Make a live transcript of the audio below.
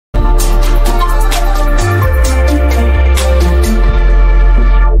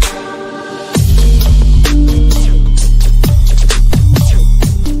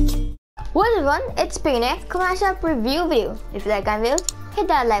Spring next commercial preview video. If you like our video, hit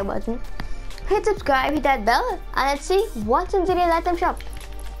that like button, hit subscribe, hit that bell, and let's see what's in today's item shop.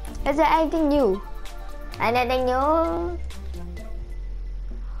 Is there anything new? Anything new?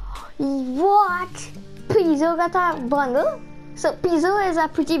 What? Pizo got a bundle? So Pizo is a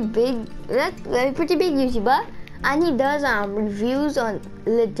pretty big YouTuber, and he does reviews on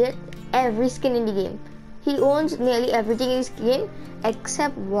legit every skin in the game. He owns nearly everything in this game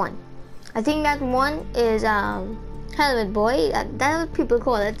except one. I think that one is Helmet Boy. That's what people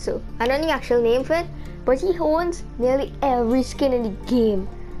call it. So I don't know the actual name for it, but he owns nearly every skin in the game,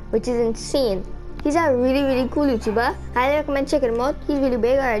 which is insane. He's a really cool YouTuber. I recommend checking him out. He's really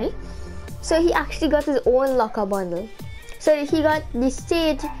big already. So he actually got his own locker bundle. So he got the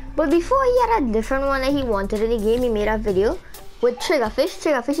stage, but before he had a different one that he wanted in the game. He made a video with Triggerfish.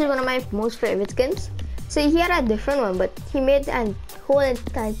 Triggerfish is one of my most favorite skins. So he had a different one, but he made a whole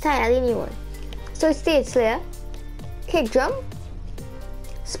entirely new one. So Stage Slayer, Kick Drum,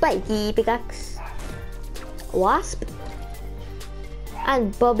 Spiky Pickaxe, Wasp,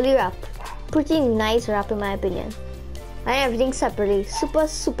 and Bubbly Wrap. Pretty nice wrap in my opinion. And everything separately.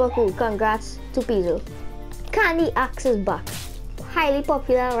 Super cool. Congrats to Pizo. Candy Axe is back. Highly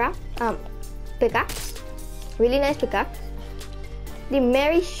popular wrap. Pickaxe. Really nice pickaxe. The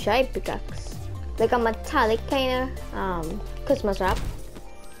Merry Shy Pickaxe. Like a metallic kind of Christmas wrap.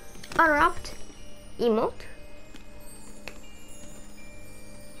 Unwrapped emote.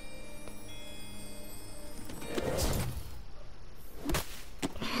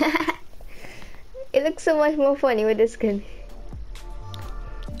 It looks so much more funny with this skin.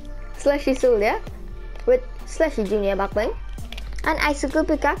 Slushy Soldier with Slushy Junior backbling. An Icicle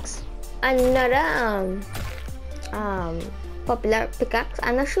Pickaxe. Another popular pickaxe.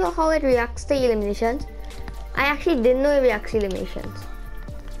 I'm not sure how it reacts to eliminations. I actually didn't know it reacts to eliminations.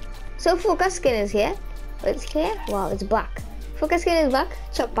 So Focus Skin is here. It's here. Wow, it's back. Focus Skin is back.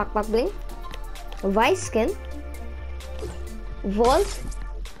 Chop back bling. Vice Skin. Vault.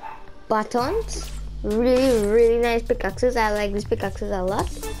 Batons. Really nice pickaxes. I like these pickaxes a lot.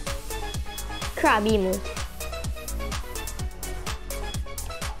 Crab emote.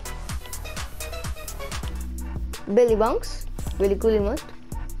 Billy Bounce. Really cool emote.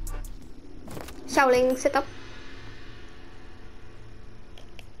 Shaolin setup.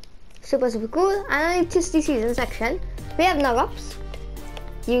 Super cool. And it's just the season section. We have Nugups.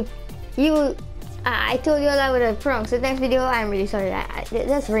 I told you all I would have pronounce it next video. I'm really sorry.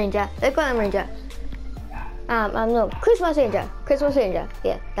 That's Ranger. Let's call him Ranger. No, Christmas Ranger.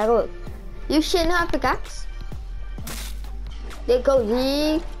 Yeah, that will work. You shouldn't have pickaxe. They go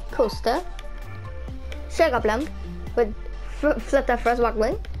the coaster. Sugar Plum with Flutter Frost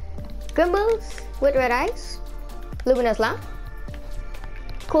backbling. Grimbles with red eyes. Luminous Lamp.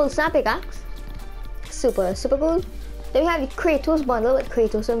 Cool Snap Pickaxe. Super cool. Then we have the Kratos bundle with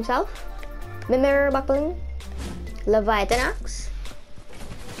Kratos himself. Mirror backbling. Leviathan Axe.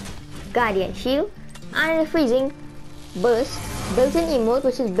 Guardian Shield. And a Freezing Burst built-in emote,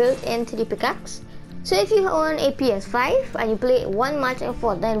 which is built into the pickaxe. So if you own a PS5 and you play one match in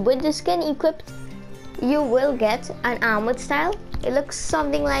Fortnite with the skin equipped, you will get an armored style. It looks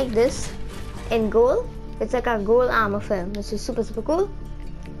something like this in gold. It's like a gold armor film, which is super cool.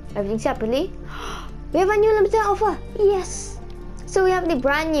 Everything separately. We have a new limited offer. Yes. So we have the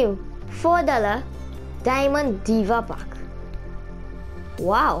brand new $4 Diamond Diva pack.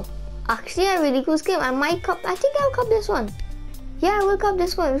 Wow. Actually a really cool skin. I think I'll cop this one. Yeah, I will cop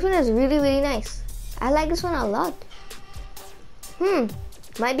this one. This one is really nice. I like this one a lot.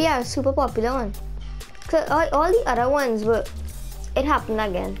 Might be a super popular one. So all the other ones were, it happened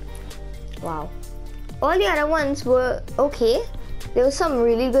again. Wow. All the other ones were okay. There were some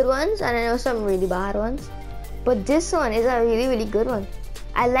really good ones and then there were some really bad ones. But this one is a really good one.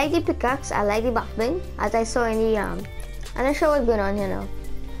 I like the pickaxe, I like the backbling, as I saw in the I'm not sure what's going on here now.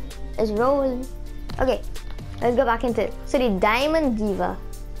 It's rolling. Okay, let's go back into it. So the Diamond Diva,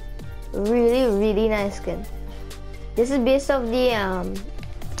 really nice skin. This is based off the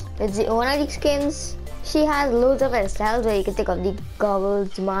it's the one of the skins. She has loads of hairstyles where you can take off the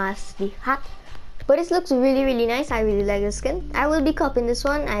goggles, mask, the hat. But it looks really nice. I really like the skin. I will be copying this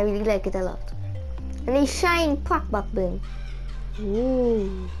one. I really like it a lot. And the Shine Pack backbling.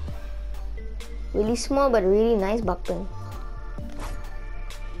 Ooh, really small but really nice backbling.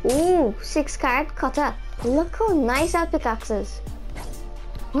 Ooh, 6-carat cutter. Look how nice our pickaxe is.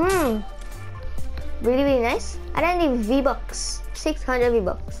 Really nice. And then the V-Bucks, 600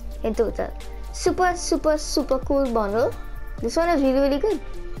 V-Bucks in total. Super cool bundle. This one is really good.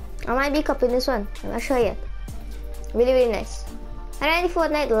 I might be copying this one. I'm not sure yet. Really nice. And then the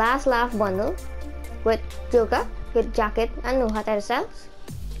Fortnite Last Laugh bundle. with Joker, with jacket and no hat as styles.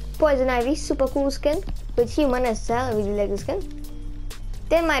 Poison Ivy, super cool skin with human as style. I really like the skin.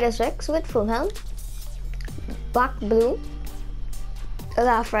 Then Midas Rex with full helm. Buck Blue,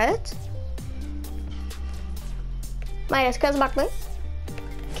 Laugh Riot, Midas Curse Backman,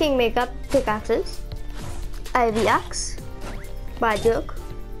 King Makeup Pickaxes, Ivy Axe, Bad Joke,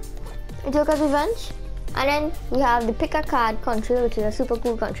 Joker's Revenge, and then we have the Pick a Card country, which is a super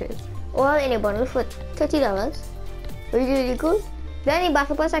cool country, all in a bundle for $30. Really cool. Then in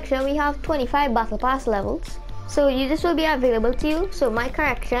Battle Pass section we have 25 Battle Pass levels, so this will be available to you. So my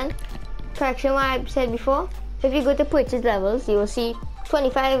correction what I said before, if you go to purchase levels, you will see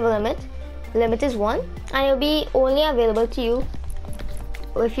 25 limit is 1, and it will be only available to you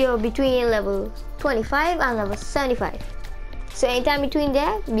if you're between level 25 and level 75. So anytime between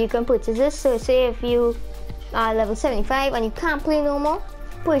there you can purchase this. So say if you are level 75 and you can't play no more,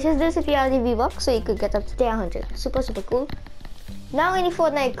 purchase this if you have the V-Bucks, so you could get up to 100. Super cool. Now in the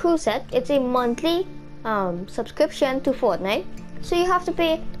Fortnite crew set, it's a monthly subscription to Fortnite, so you have to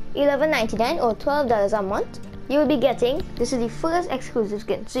pay $11.99 or $12 a month. You will be getting, this is the first exclusive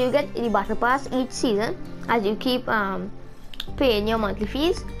skin, so you get the battle pass each season as you keep paying your monthly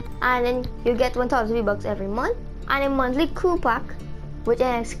fees, and then you get 1,000 V-Bucks every month, and a monthly crew pack with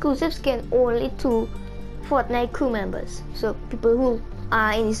an exclusive skin only to Fortnite crew members, so people who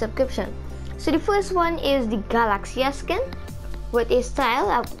are in the subscription. So the first one is the Galaxia skin with a style,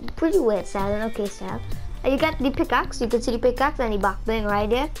 a pretty weird style, an okay style. And you get the pickaxe, you can see the pickaxe and the back bling right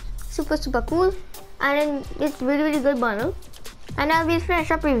there. Super cool. And then it's really good bundle. And now we'll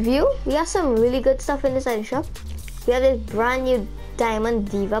finish up review. We have some really good stuff in this item shop. We have this brand new Diamond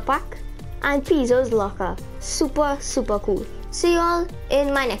Diva pack and Pizo's locker. Super cool. See you all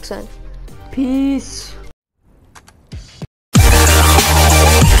in my next one. Peace.